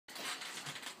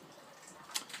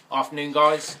Afternoon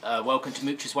guys, welcome to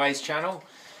Moocher's Ways channel.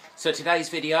 So today's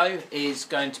video is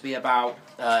going to be about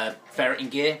ferreting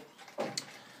gear.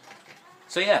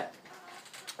 So yeah,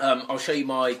 I'll show you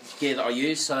my gear that I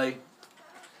use. So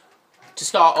to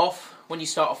start off, when you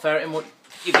start off ferreting, what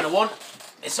you're going to want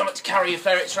is something to carry your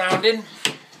ferrets around in.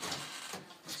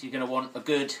 So you're going to want a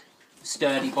good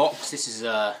sturdy box. This is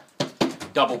a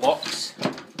double box.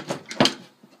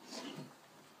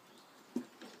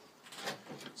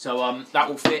 So that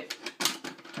will fit.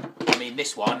 I mean,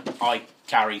 this one I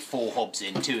carry 4 hobs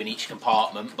in, 2 in each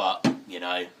compartment, but you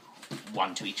know,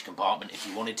 1 to each compartment if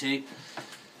you wanted to.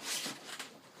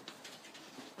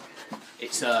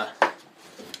 It's a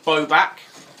bow back.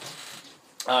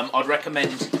 I'd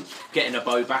recommend getting a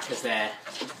bow back as they're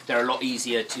a lot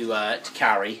easier to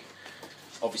carry.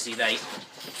 Obviously they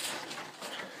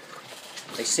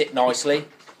sit nicely.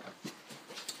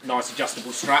 Nice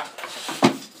adjustable strap.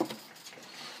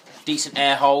 Decent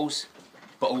air holes,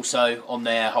 but also on the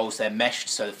air holes they're meshed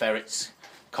so the ferrets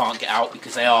can't get out,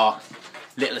 because they are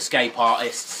little escape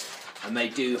artists and they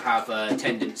do have a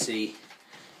tendency,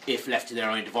 if left to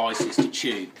their own devices, to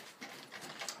chew.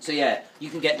 So yeah, you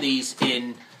can get these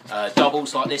in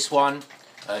doubles like this one,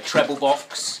 treble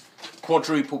box,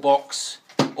 quadruple box,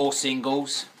 or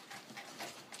singles.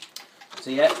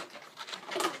 So yeah,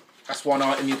 that's one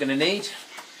item you're going to need.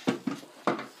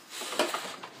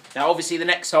 Now obviously the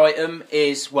next item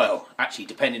is, well, actually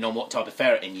depending on what type of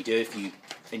ferreting you do, if you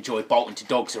enjoy bolting to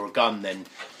dogs or a gun, then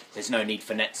there's no need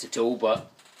for nets at all, but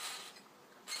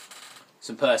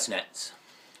some purse nets.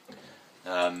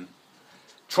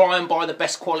 Try and buy the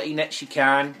best quality nets you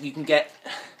can. You can get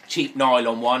cheap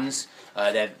nylon ones,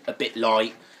 they're a bit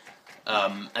light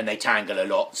and they tangle a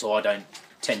lot, so I don't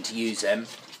tend to use them.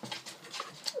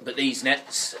 But these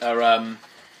nets are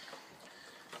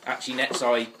actually nets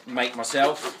I make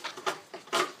myself.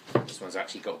 This one's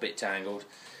actually got a bit tangled.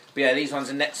 But yeah, these ones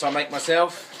are nets I make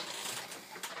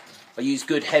myself. I use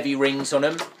good heavy rings on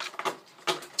them.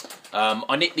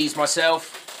 I knit these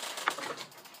myself.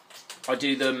 I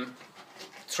do them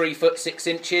 3 foot 6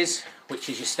 inches, which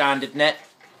is your standard net.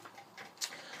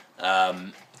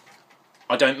 I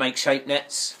don't make shape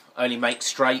nets, I only make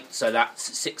straight, so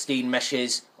that's 16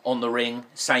 meshes on the ring,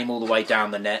 same all the way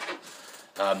down the net.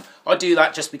 I do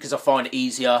that just because I find it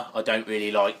easier. I don't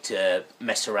really like to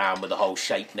mess around with the whole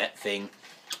shape net thing.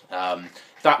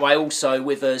 That way also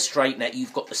with a straight net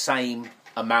you've got the same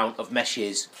amount of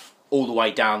meshes all the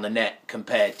way down the net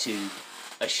compared to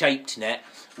a shaped net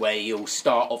where you'll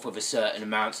start off with a certain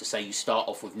amount. So say you start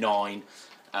off with 9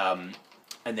 and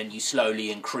then you slowly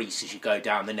increase as you go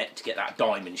down the net to get that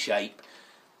diamond shape.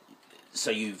 So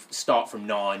you start from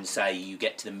 9, say you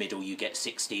get to the middle, you get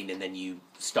 16, and then you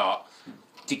start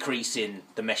decreasing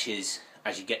the meshes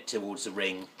as you get towards the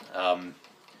ring. But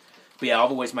yeah, I've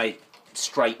always made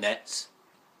straight nets.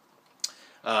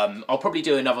 I'll probably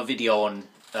do another video on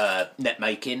net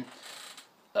making.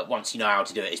 Once you know how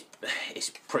to do it,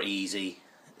 it's pretty easy.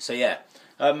 So yeah,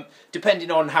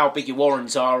 depending on how big your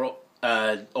warrens are,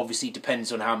 obviously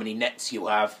depends on how many nets you'll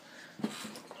have.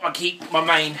 I keep my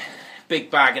main big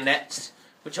bag of nets,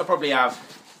 which I'll probably have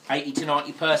 80 to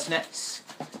 90 purse nets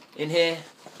in here,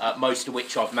 most of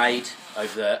which I've made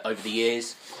over the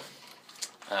years.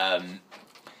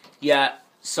 Yeah,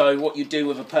 so what you do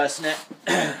with a purse net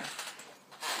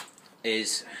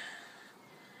is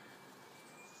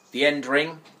the end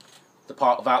ring, the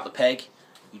part without the peg,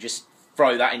 you just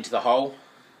throw that into the hole,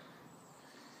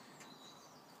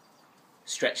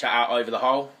 stretch that out over the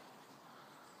hole,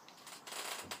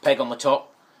 peg on the top.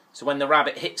 So when the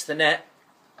rabbit hits the net,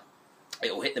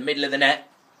 it will hit the middle of the net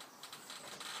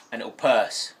and it will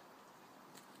purse.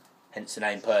 Hence the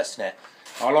name purse net.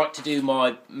 I like to do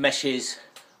my meshes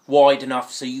wide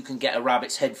enough so you can get a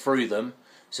rabbit's head through them,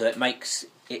 so it makes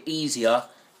it easier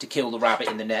to kill the rabbit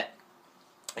in the net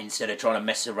instead of trying to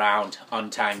mess around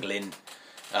untangling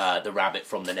the rabbit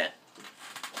from the net.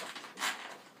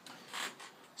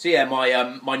 So yeah,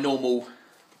 my normal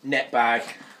net bag,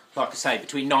 like I say,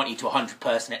 between 90 to 100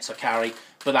 purse nets I carry,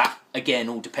 but that again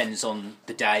all depends on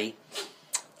the day.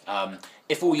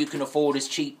 If all you can afford is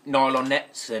cheap nylon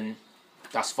nets, then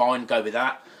that's fine, go with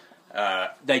that.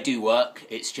 They do work,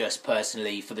 it's just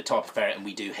personally for the type of ferreting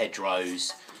we do,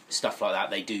 hedgerows, stuff like that,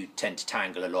 they do tend to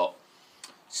tangle a lot.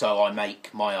 So I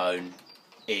make my own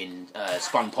in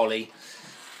spun poly,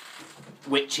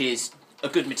 which is a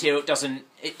good material.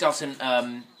 It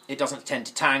doesn't tend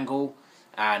to tangle,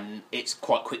 and it's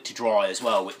quite quick to dry as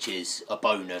well, which is a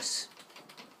bonus,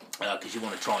 because you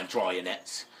want to try and dry your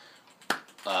nets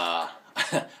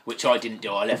which I didn't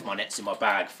do. I left my nets in my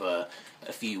bag for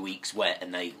a few weeks wet,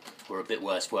 and they were a bit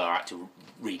worse where I had to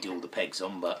redo all the pegs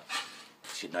on, but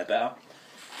should know better.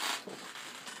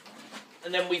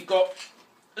 And then we've got,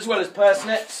 as well as purse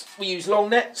nets, we use long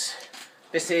nets.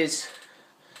 This is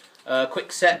a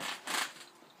quick set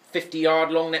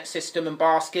 50-yard long net system and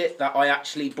basket that I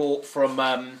actually bought from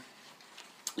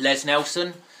Les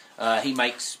Nelson. He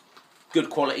makes good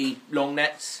quality long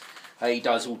nets. He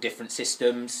does all different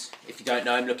systems. If you don't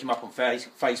know him, look him up on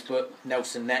Facebook,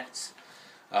 Nelson Nets.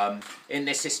 In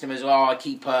this system as well, I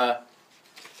keep a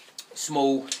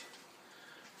small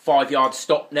 5-yard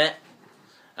stop net.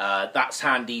 That's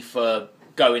handy for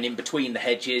going in between the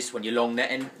hedges when you're long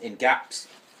netting in gaps.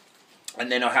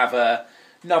 And then I have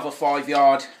another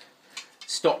 5-yard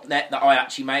stop net that I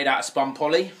actually made out of spun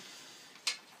poly.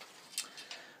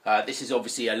 This is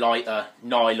obviously a lighter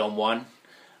nylon one.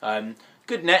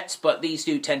 Good nets, but these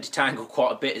do tend to tangle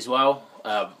quite a bit as well.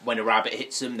 When a rabbit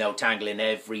hits them, they'll tangle in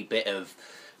every bit of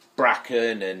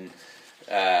bracken and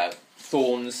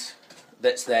thorns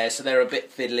that's there, so they're a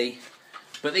bit fiddly.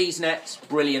 But these nets,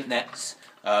 brilliant nets.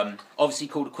 Obviously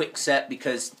called a quick set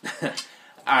because,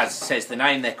 as says the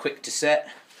name, they're quick to set.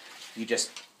 You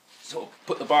just sort of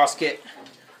put the basket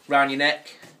round your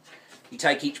neck. You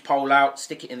take each pole out,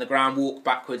 stick it in the ground, walk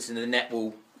backwards, and the net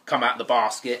will come out of the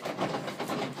basket.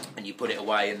 And you put it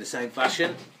away in the same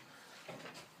fashion.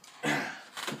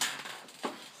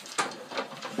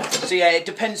 So yeah, it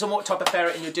depends on what type of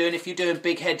ferreting you're doing. If you're doing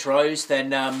big hedgerows,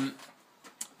 then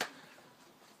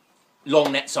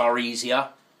long nets are easier.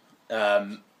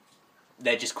 They're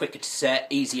just quicker to set,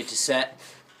 easier to set,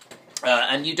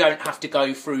 and you don't have to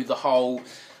go through the whole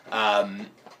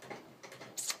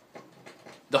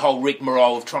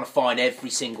rigmarole of trying to find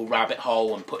every single rabbit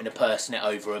hole and putting a purse net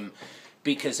over them,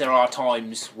 because there are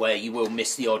times where you will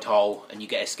miss the odd hole and you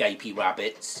get escapee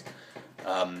rabbits.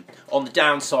 On the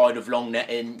downside of long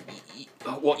netting,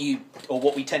 what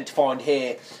we tend to find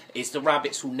here is the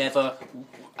rabbits will never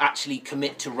actually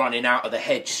commit to running out of the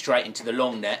hedge straight into the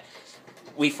long net.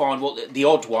 We find the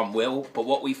odd one will, but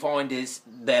what we find is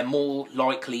they're more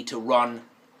likely to run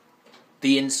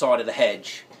the inside of the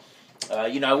hedge.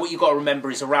 You know, what you've got to remember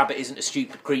is a rabbit isn't a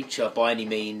stupid creature by any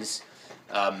means.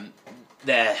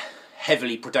 They're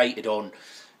heavily predated on,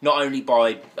 not only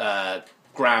by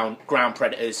ground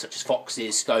predators such as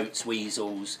foxes, stoats,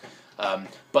 weasels,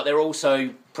 but they're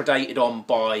also predated on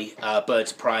by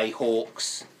birds of prey,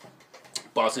 hawks,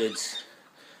 buzzards.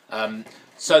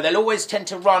 So they'll always tend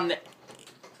to run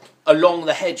along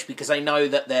the hedge because they know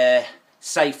that they're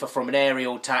safer from an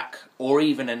aerial attack or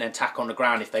even an attack on the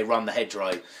ground if they run the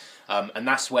hedgerow. And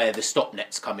that's where the stop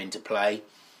nets come into play.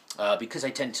 Because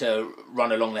they tend to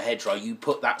run along the hedgerow, you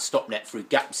put that stop net through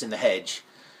gaps in the hedge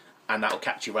and that'll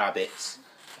catch your rabbits.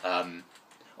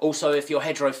 Also, if you're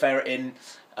hedgerow ferreting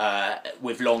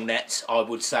with long nets, I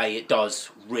would say it does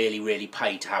really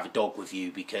pay to have a dog with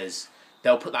you, because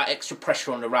they'll put that extra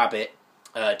pressure on the rabbit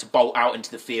to bolt out into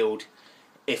the field,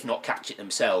 if not catch it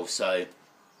themselves. So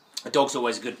a dog's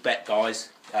always a good bet, guys.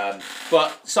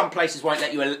 But some places won't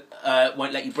let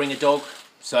you bring a dog,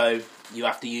 so you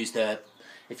have to use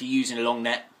if you're using a long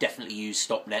net, definitely use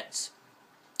stop nets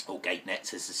or gate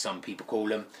nets, as some people call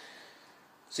them.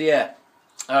 So yeah,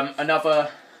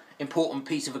 another important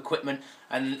piece of equipment,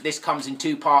 and this comes in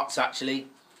 2 parts actually.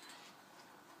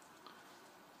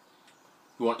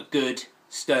 You want a good,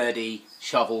 sturdy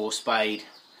shovel or spade.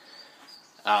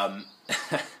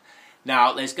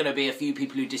 Now, there's going to be a few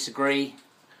people who disagree,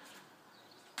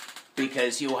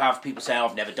 because you'll have people say,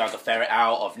 I've never dug a ferret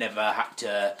out, I've never had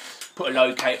to put a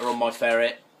locator on my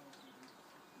ferret.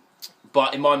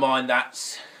 But in my mind,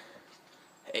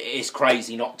 it's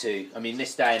crazy not to. I mean,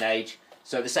 this day and age.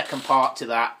 So the second part to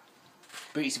that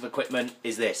piece of equipment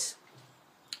is this.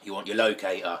 You want your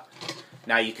locator.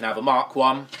 Now you can have a Mark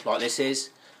 1, like this is,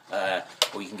 or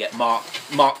you can get Mark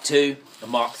 2 and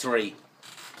Mark 3.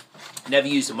 Never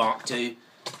used the Mark 2.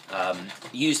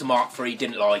 Used the Mark 3,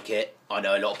 didn't like it. I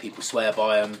know a lot of people swear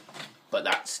by them, but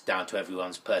that's down to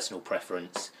everyone's personal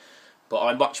preference. But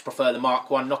I much prefer the Mark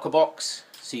 1 knocker box.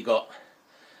 So you got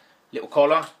little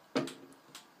collar,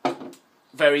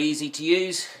 very easy to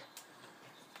use.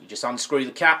 You just unscrew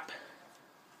the cap.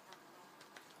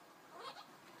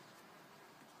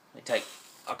 They take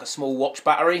like a small watch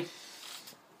battery.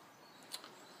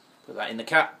 Put that in the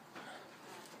cap.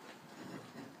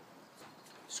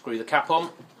 Screw the cap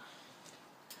on.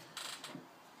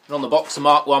 And on the box, the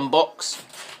Mark 1 box,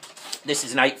 this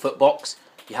is an 8-foot box.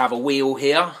 You have a wheel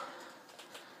here.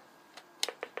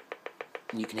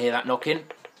 And you can hear that knocking.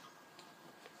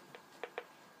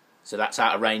 So that's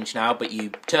out of range now, but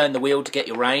you turn the wheel to get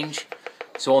your range.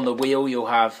 So on the wheel you'll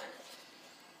have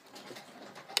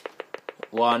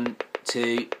 1,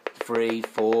 2, 3,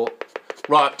 4,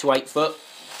 right up to 8 foot.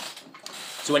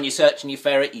 So when you're searching your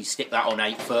ferret, you stick that on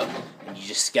 8 foot and you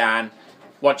just scan.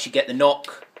 Once you get the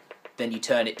knock, then you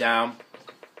turn it down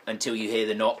until you hear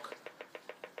the knock,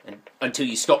 and until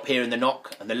you stop hearing the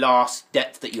knock, and the last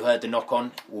depth that you heard the knock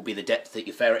on will be the depth that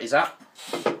your ferret is at.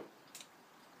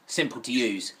 Simple to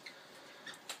use.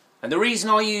 And the reason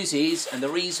I use these, and the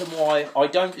reason why I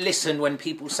don't listen when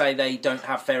people say they don't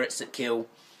have ferrets that kill,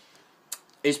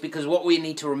 is because what we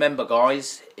need to remember,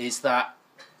 guys, is that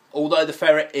although the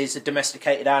ferret is a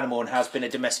domesticated animal and has been a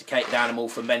domesticated animal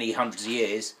for many hundreds of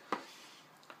years,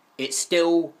 it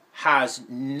still has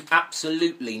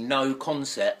absolutely no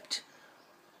concept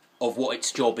of what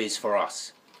its job is for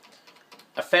us.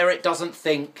 A ferret doesn't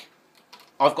think,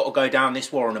 I've got to go down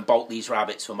this warren and bolt these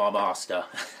rabbits for my master.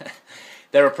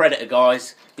 They're a predator,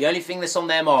 guys. The only thing that's on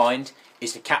their mind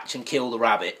is to catch and kill the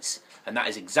rabbits, and that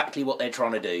is exactly what they're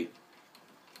trying to do.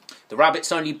 The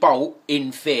rabbits only bolt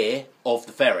in fear of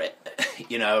the ferret.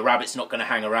 You know, a rabbit's not going to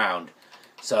hang around.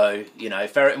 So, you know,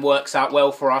 ferreting works out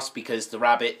well for us because the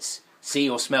rabbits see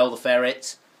or smell the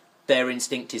ferrets. Their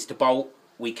instinct is to bolt.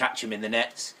 We catch them in the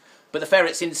nets. But the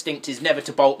ferret's instinct is never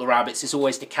to bolt the rabbits. It's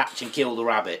always to catch and kill the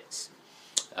rabbits.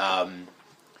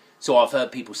 So I've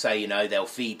heard people say, you know, they'll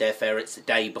feed their ferrets the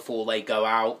day before they go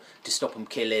out to stop them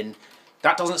killing.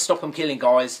 That doesn't stop them killing,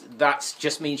 guys. That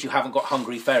just means you haven't got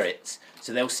hungry ferrets.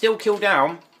 So they'll still kill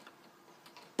down,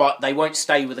 but they won't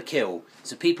stay with a kill.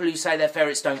 So people who say their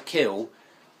ferrets don't kill,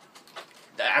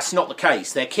 that's not the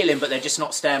case. They're killing, but they're just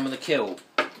not staying with a kill.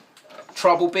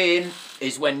 Trouble being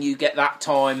is when you get that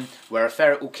time where a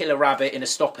ferret will kill a rabbit in a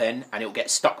stop end and it'll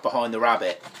get stuck behind the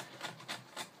rabbit.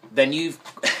 Then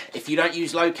if you don't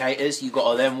use locators, you've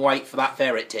got to then wait for that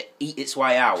ferret to eat its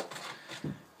way out.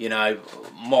 You know,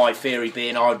 my theory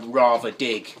being I'd rather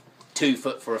dig 2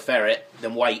 foot for a ferret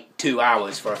than wait 2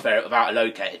 hours for a ferret without a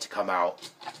locator to come out.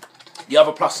 The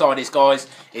other plus side is, guys,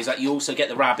 is that you also get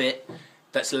the rabbit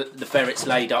that's the ferret's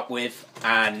laid up with,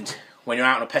 and when you're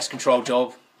out on a pest control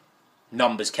job,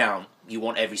 numbers count. You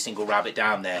want every single rabbit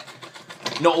down there.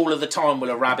 Not all of the time will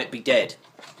a rabbit be dead.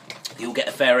 You'll get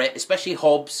a ferret, especially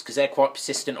hobs, because they're quite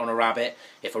persistent on a rabbit.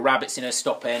 If a rabbit's in a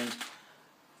stop end,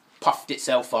 puffed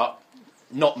itself up,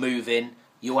 not moving,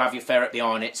 you'll have your ferret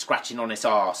behind it, scratching on its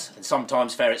arse. And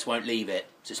sometimes ferrets won't leave it,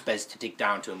 so it's best to dig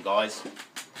down to them, guys.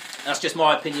 That's just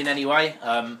my opinion anyway.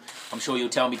 I'm sure you'll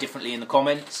tell me differently in the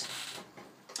comments.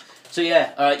 So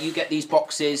yeah, you get these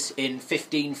boxes in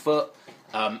 15 foot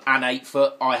and 8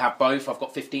 foot. I have both. I've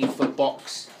got 15 foot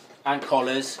box and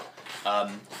collars.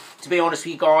 To be honest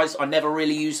with you guys, I never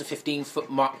really use the 15 foot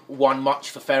one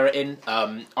much for ferreting.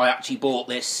 I actually bought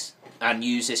this and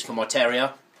use this for my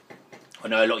terrier. I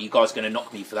know a lot of you guys are going to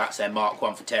knock me for that, saying Mark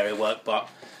 1 for terrier work, but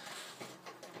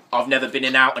I've never been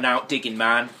an out and out digging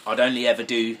man. I'd only ever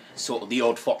do sort of the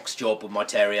odd fox job with my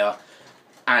terrier,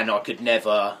 and I could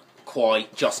never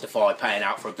quite justify paying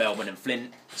out for a Bellman and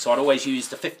Flint. So I'd always use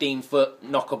the 15 foot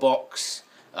knocker box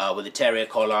with a terrier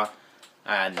collar,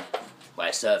 and well,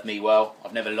 it served me well.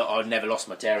 I've never lost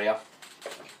my terrier.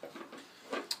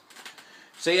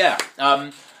 So yeah,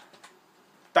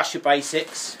 that's your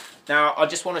basics. Now I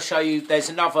just want to show you, there's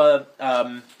another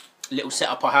little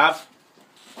setup I have,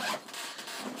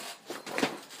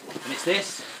 and it's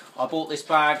this. I bought this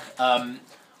bag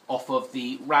off of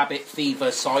the Rabbit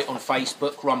Fever site on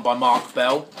Facebook, run by Mark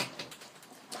Bell.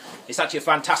 It's actually a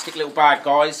fantastic little bag,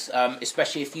 guys,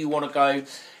 especially if you want to go,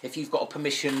 if you've got a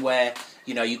permission where,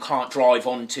 you know, you can't drive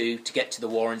onto to get to the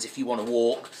warrens, if you want to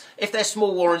walk. If they're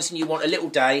small warrens and you want a little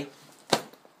day,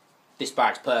 this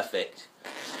bag's perfect.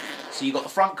 So you've got the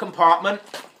front compartment,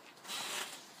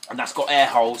 and that's got air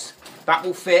holes. That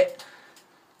will fit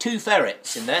 2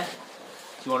 ferrets in there.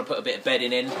 If you want to put a bit of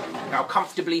bedding in, that'll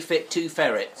comfortably fit 2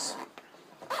 ferrets.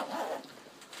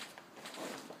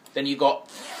 Then you've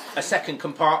got a second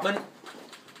compartment,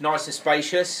 nice and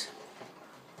spacious,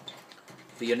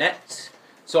 for your nets.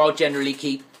 So I'll generally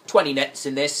keep 20 nets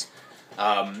in this.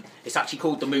 It's actually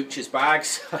called the Moocher's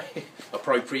bags,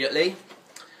 appropriately.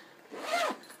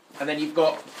 And then you've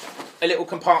got a little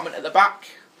compartment at the back.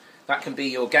 That can be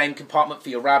your game compartment for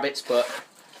your rabbits, but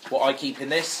what I keep in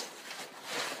this,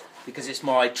 because it's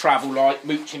my travel light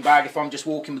mooching bag, if I'm just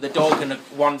walking with a dog and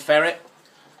one ferret,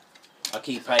 I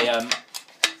keep a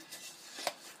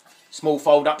small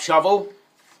fold-up shovel.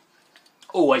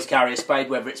 Always carry a spade,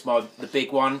 whether it's the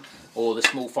big one or the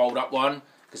small fold-up one,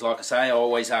 because like I say, I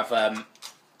always have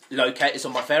locators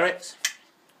on my ferrets.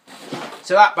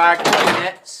 So that bag, 20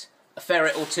 nets, a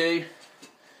ferret or 2,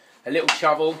 a little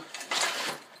shovel,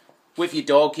 with your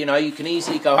dog, you know, you can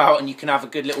easily go out and you can have a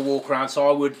good little walk around. So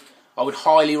I would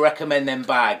highly recommend them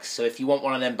bags. So if you want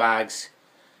one of them bags,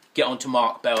 get onto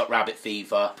Mark Bell at Rabbit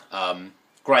Fever.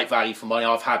 Great value for money.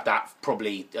 I've had that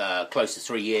probably close to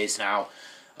 3 years now.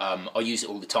 I use it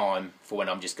all the time for when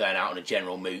I'm just going out on a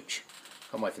general mooch.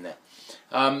 Come away from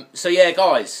there. So yeah,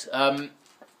 guys,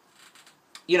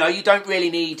 you know, you don't really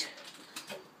need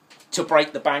to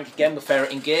break the bank again with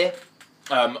ferreting gear.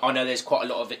 I know there's quite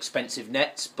a lot of expensive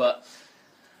nets, but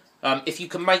if you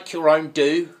can make your own,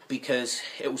 do, because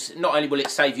not only will it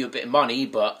save you a bit of money,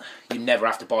 but you never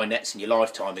have to buy nets in your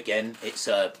lifetime again. It's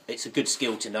a good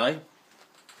skill to know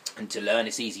and to learn.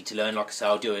 It's easy to learn. Like I say,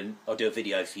 I'll do a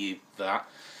video for you for that.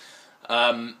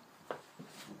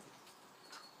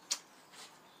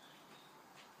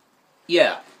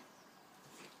 Yeah.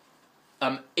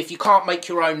 If you can't make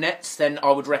your own nets, then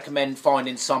I would recommend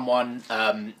finding someone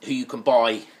who you can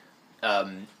buy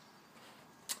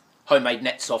homemade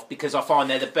nets off, because I find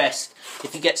they're the best.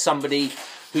 If you get somebody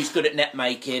who's good at net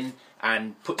making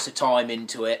and puts the time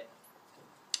into it,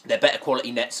 they're better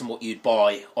quality nets than what you'd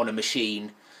buy on a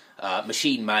machine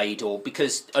made, or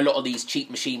because a lot of these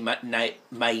cheap machine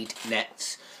made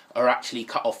nets are actually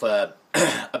cut off a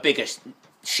bigger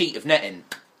sheet of netting,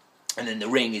 and then the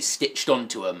ring is stitched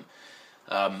onto them.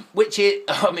 I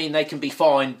mean, they can be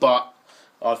fine, but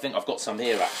I think I've got some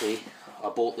here actually. I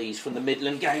bought these from the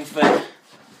Midland Game Fair.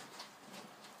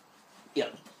 Yeah.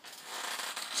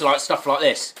 So like stuff like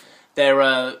this,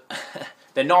 they're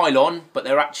they're nylon, but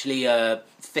they're actually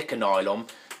thicker nylon.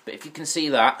 But if you can see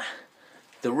that,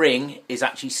 the ring is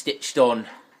actually stitched on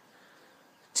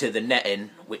to the netting,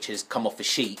 which has come off the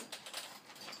sheet.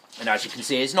 And as you can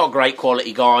see, it's not great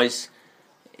quality, guys.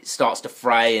 It starts to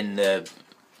fray and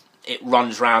it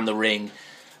runs round the ring,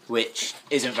 which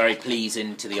isn't very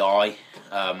pleasing to the eye.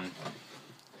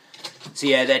 So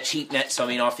yeah, they're cheap nets. I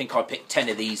mean, I think I picked 10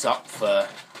 of these up for,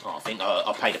 I think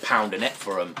I paid £1 a net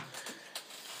for them,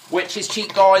 which is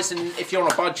cheap, guys. And if you're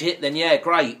on a budget, then yeah,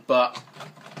 great. But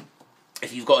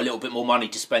if you've got a little bit more money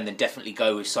to spend, then definitely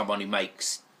go with someone who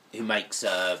makes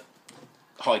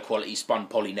high quality spun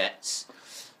poly nets,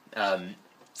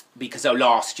 because they'll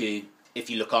last you if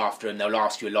you look after them. They'll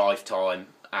last you a lifetime.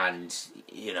 And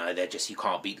you know, they're just, you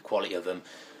can't beat the quality of them.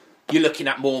 You're looking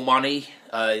at more money.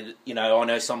 You know, I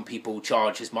know some people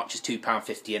charge as much as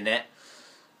 £2.50 a net,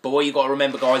 but what you've got to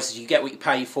remember, guys, is you get what you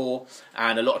pay for,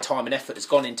 and a lot of time and effort has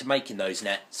gone into making those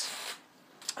nets,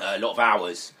 a lot of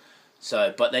hours.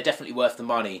 So, but they're definitely worth the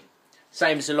money.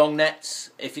 Same as the long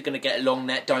nets. If you're going to get a long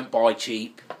net, don't buy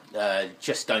cheap.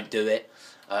 Just don't do it.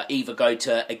 Either go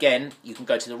to, again, you can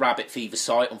go to the Rabbit Fever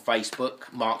site on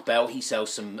Facebook. Mark Bell, he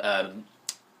sells some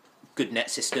good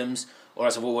net systems, or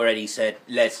as I've already said,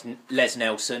 Les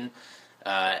Nelson.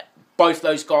 Both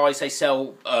those guys, they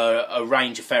sell a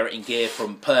range of ferreting gear,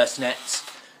 from purse nets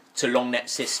to long net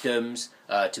systems,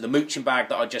 to the mooching bag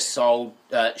that I just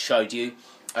showed you,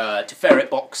 to ferret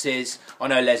boxes. I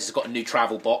know Les has got a new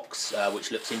travel box,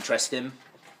 which looks interesting.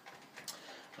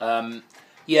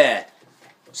 Yeah.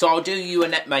 So I'll do you a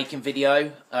net making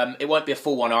video. It won't be a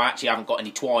full one. I actually haven't got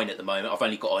any twine at the moment. I've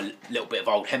only got a little bit of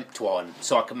old hemp twine,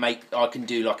 so I can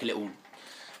do like a little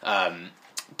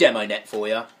demo net for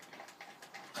you.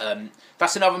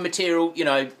 That's another material. You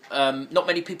know, not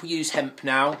many people use hemp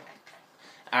now,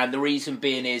 and the reason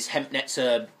being is hemp nets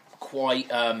are quite,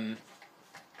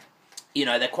 you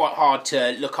know, they're quite hard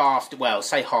to look after. Well,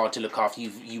 say hard to look after.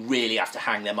 You really have to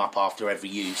hang them up after every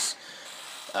use,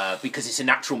 because it's a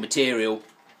natural material.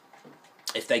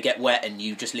 If they get wet and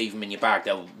you just leave them in your bag,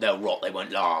 they'll rot. They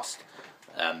won't last.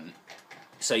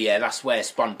 So yeah, that's where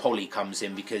spun poly comes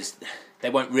in, because they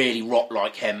won't really rot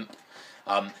like hemp.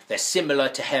 They're similar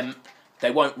to hemp.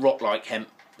 They won't rot like hemp.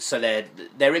 So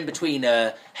they're in between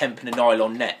a hemp and a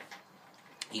nylon net.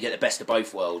 You get the best of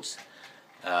both worlds.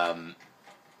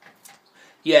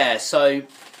 Yeah. So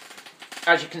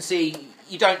as you can see,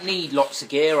 you don't need lots of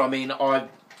gear. I mean, I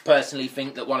personally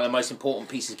think that one of the most important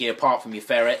pieces of gear, apart from your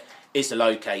ferret, is the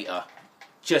locator.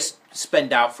 Just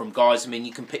spend out from, guys. I mean,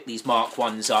 you can pick these Mark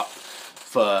 1s up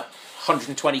for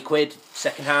 120 quid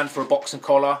second hand for a box and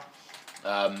collar.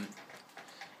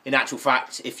 In actual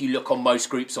fact, if you look on most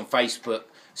groups on Facebook,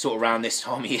 sort of around this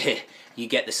time of year, you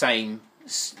get the same,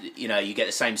 you know, you get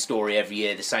the same story every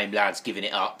year. The same lads giving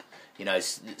it up. You know,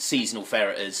 seasonal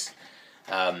ferreters.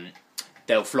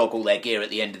 They'll flog all their gear at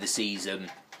the end of the season.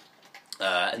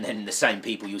 And then the same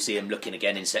people, you'll see them looking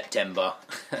again in September.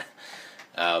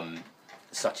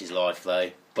 Such is life,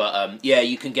 though. But yeah,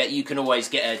 you can always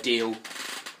get a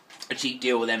cheap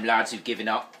deal with them lads who've given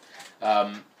up.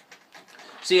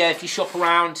 So yeah, if you shop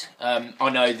around, I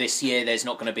know this year there's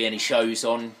not going to be any shows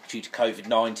on due to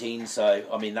COVID-19, so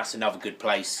I mean that's another good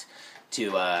place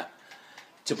to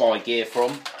buy gear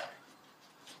from.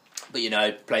 But you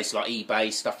know, places like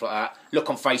eBay, stuff like that. Look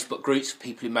on Facebook groups for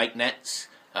people who make nets.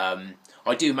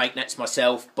 I do make nets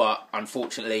myself, but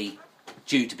unfortunately,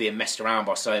 due to being messed around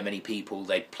by so many people,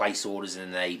 they place orders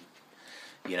and they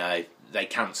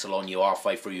cancel on you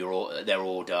halfway through their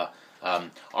order.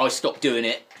 I stopped doing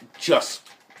it just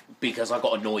because I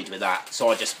got annoyed with that, so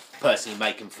I just personally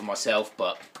make them for myself.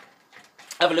 But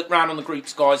have a look around on the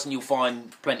groups, guys, and you'll find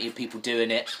plenty of people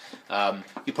doing it.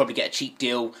 You'll probably get a cheap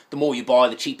deal. The more you buy,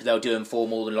 the cheaper they'll do them for,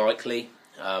 more than likely.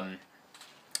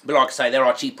 But like I say, there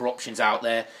are cheaper options out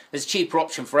there. There's a cheaper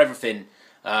option for everything.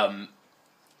 But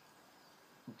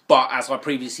as I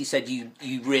previously said, you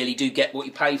really do get what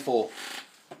you pay for.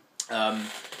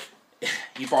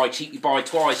 You buy cheap, you buy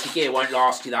twice. Your gear won't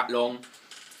last you that long.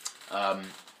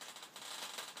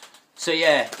 So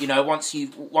yeah, you know, once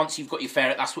you've got your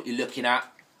ferret, that's what you're looking at.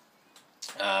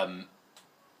 I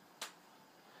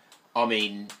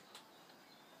mean,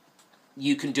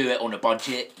 you can do it on a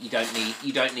budget. You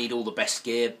don't need all the best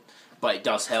gear, but it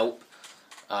does help.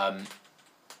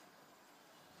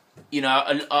 You know,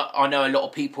 I know a lot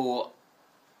of people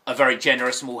are very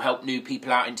generous and will help new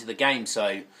people out into the game.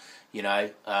 So, you know,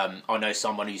 I know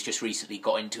someone who's just recently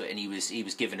got into it, and he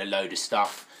was given a load of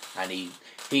stuff, and he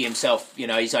himself, you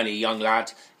know, he's only a young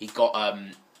lad. He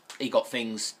got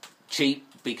things cheap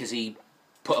because he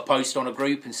put a post on a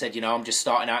group and said, you know, I'm just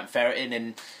starting out in ferreting,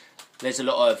 and there's a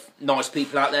lot of nice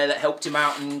people out there that helped him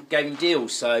out and gave him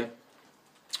deals. So,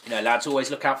 you know, lads, always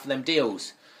look out for them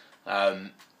deals.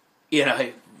 You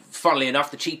know, funnily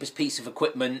enough, the cheapest piece of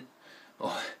equipment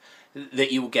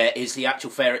that you will get is the actual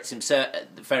ferrets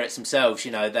themselves.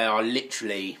 You know, they are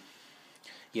literally,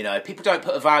 you know, people don't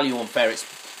put a value on ferrets,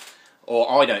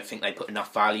 or I don't think they put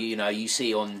enough value. You know, you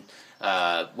see on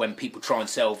when people try and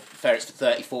sell ferrets for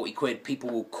 30, 40 quid, people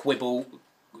will quibble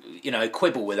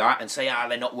with that and say,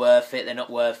 they're not worth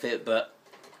it, but,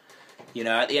 you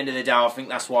know, at the end of the day, I think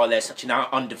that's why they're such an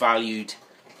undervalued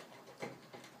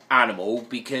animal,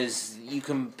 because you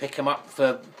can pick them up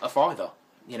for a fiver.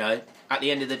 You know, at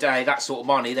the end of the day, that sort of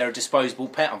money, they're a disposable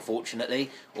pet,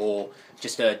 unfortunately, or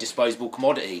just a disposable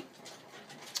commodity.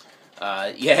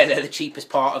 Yeah, they're the cheapest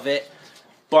part of it.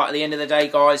 But at the end of the day,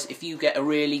 guys, if you get a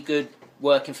really good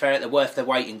working ferret, they're worth their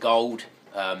weight in gold.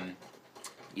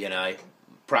 You know,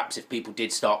 perhaps if people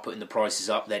did start putting the prices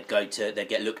up, they'd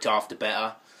get looked after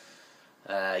better.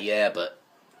 Yeah, but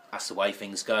that's the way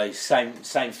things go. Same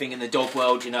thing in the dog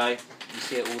world, you know. You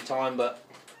see it all the time, but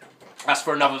that's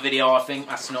for another video, I think.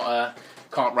 That's not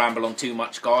can't ramble on too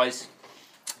much, guys.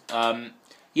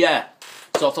 Yeah,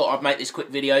 so I thought I'd make this quick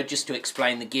video just to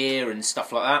explain the gear and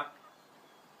stuff like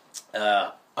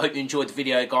that. I hope you enjoyed the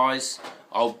video, guys.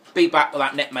 I'll be back with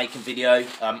that net making video.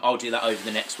 I'll do that over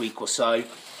the next week or so.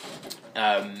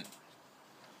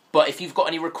 But if you've got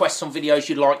any requests on videos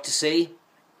you'd like to see,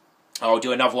 I'll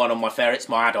do another one on my ferrets,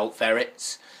 my adult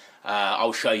ferrets.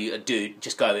 I'll show you,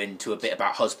 just go into a bit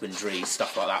about husbandry,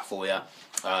 stuff like that for you.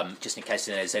 Just in case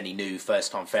there's any new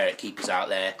first-time ferret keepers out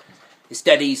there. It's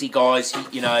dead easy, guys.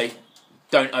 You know,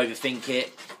 don't overthink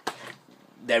it.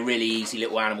 They're really easy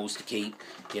little animals to keep.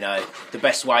 You know, the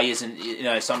best way isn't, you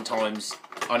know, sometimes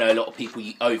I know a lot of people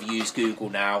overuse Google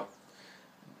now.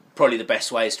 Probably the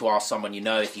best way is to ask someone you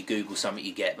know. If you Google something,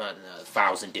 you get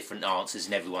 1,000 different answers,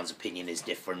 and everyone's opinion is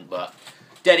different. But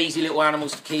dead easy little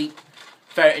animals to keep.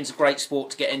 Ferreting's a great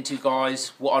sport to get into,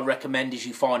 guys. What I'd recommend is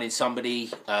you finding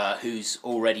somebody who's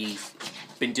already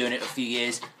been doing it a few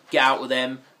years. Get out with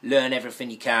them, learn everything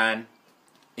you can,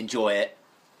 enjoy it.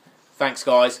 Thanks,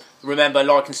 guys. Remember,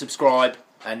 like and subscribe,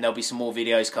 and there'll be some more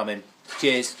videos coming.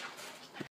 Cheers.